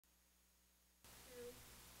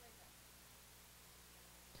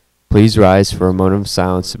Please rise for a moment of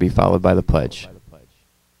silence to be followed by the pledge.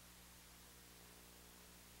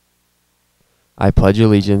 I pledge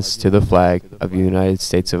allegiance to the flag of the United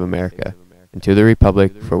States of America and to the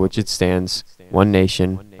republic for which it stands, one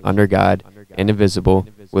nation, under God, indivisible,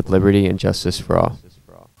 with liberty and justice for all.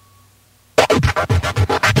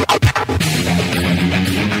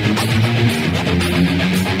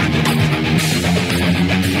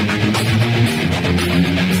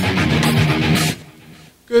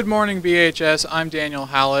 Good morning, BHS. I'm Daniel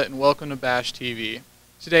Hallett, and welcome to Bash TV.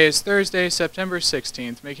 Today is Thursday, September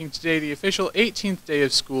 16th, making today the official 18th day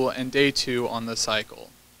of school and day 2 on the cycle.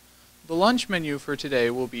 The lunch menu for today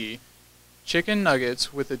will be chicken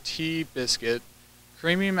nuggets with a tea biscuit,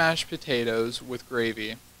 creamy mashed potatoes with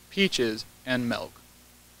gravy, peaches, and milk.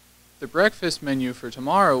 The breakfast menu for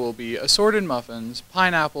tomorrow will be assorted muffins,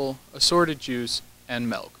 pineapple, assorted juice, and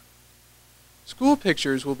milk. School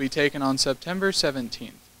pictures will be taken on September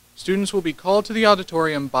 17th. Students will be called to the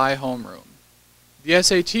auditorium by homeroom. The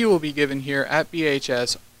SAT will be given here at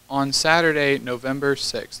BHS on Saturday, November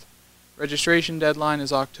 6th. Registration deadline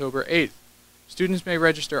is October 8th. Students may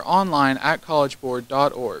register online at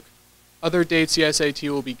collegeboard.org. Other dates the SAT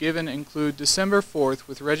will be given include December 4th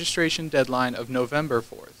with registration deadline of November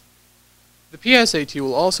 4th. The PSAT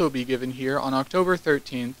will also be given here on October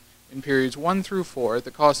 13th in periods 1 through 4 at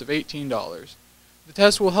the cost of $18. The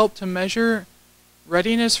test will help to measure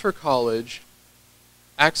readiness for college,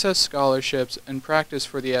 access scholarships, and practice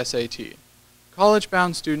for the SAT.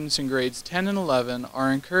 College-bound students in grades 10 and 11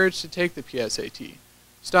 are encouraged to take the PSAT.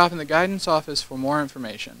 Stop in the guidance office for more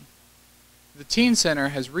information. The Teen Center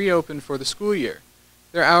has reopened for the school year.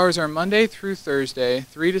 Their hours are Monday through Thursday,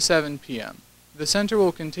 3 to 7 p.m. The center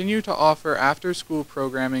will continue to offer after-school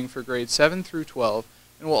programming for grades 7 through 12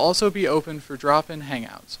 and will also be open for drop-in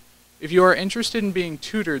hangouts. If you are interested in being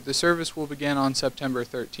tutored, the service will begin on September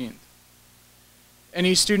 13th.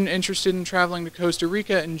 Any student interested in traveling to Costa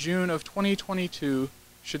Rica in June of 2022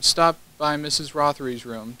 should stop by Mrs. Rothery's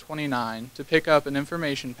room, 29, to pick up an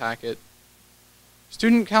information packet.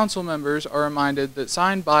 Student council members are reminded that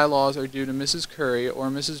signed bylaws are due to Mrs. Curry or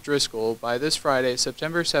Mrs. Driscoll by this Friday,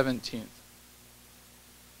 September 17th.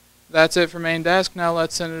 That's it for main desk. Now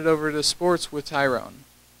let's send it over to sports with Tyrone.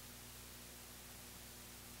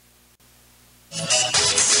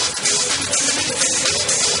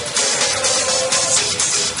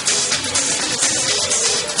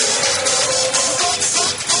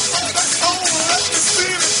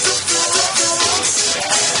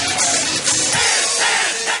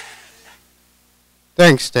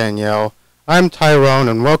 Thanks, Danielle. I'm Tyrone,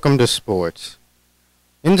 and welcome to sports.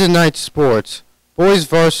 In tonight's sports, boys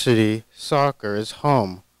varsity soccer is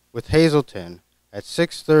home with Hazleton at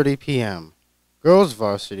 6:30 p.m. Girls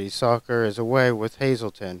varsity soccer is away with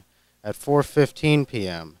Hazleton at 4:15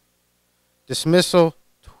 p.m. Dismissal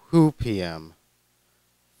 2 p.m.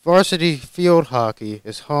 Varsity field hockey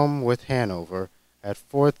is home with Hanover at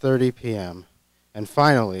 4:30 p.m. And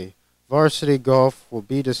finally, varsity golf will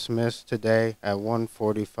be dismissed today at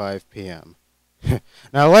 1:45 p.m.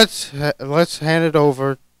 Now let's hand it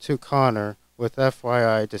over to Connor with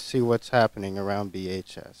FYI to see what's happening around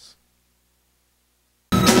BHS.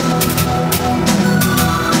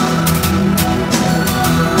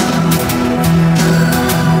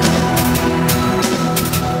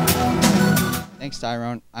 Thanks,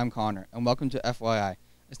 Tyrone. I'm Connor, and welcome to FYI.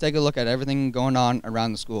 Let's take a look at everything going on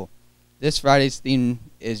around the school. This Friday's theme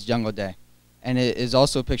is Jungle Day, and it is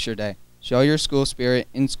also Picture Day. Show your school spirit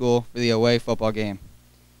in school for the away football game.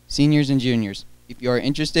 Seniors and juniors, if you are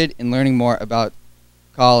interested in learning more about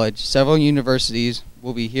college, several universities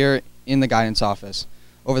will be here in the guidance office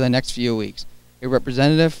over the next few weeks. A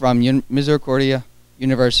representative from Misericordia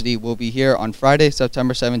University will be here on Friday,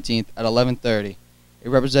 September 17th at 11:30. A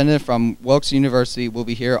representative from Wilkes University will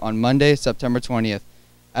be here on Monday, September 20th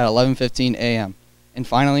at 11:15 a.m. And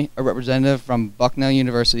finally, a representative from Bucknell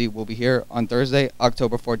University will be here on Thursday,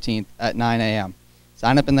 October 14th at 9 a.m.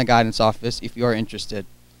 Sign up in the guidance office if you are interested.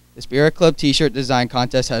 The Spirit Club t-shirt design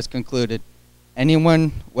contest has concluded.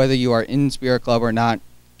 Anyone, whether you are in Spirit Club or not,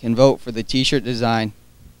 can vote for the t-shirt design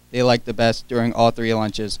they like the best during all 3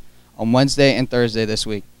 lunches on Wednesday and Thursday this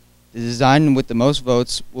week. The design with the most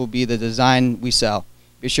votes will be the design we sell.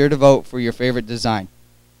 Be sure to vote for your favorite design.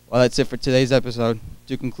 Well, that's it for today's episode.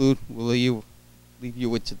 To conclude, we'll leave you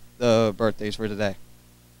with the birthdays for today.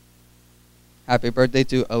 Happy birthday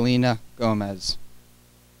to Alina Gomez.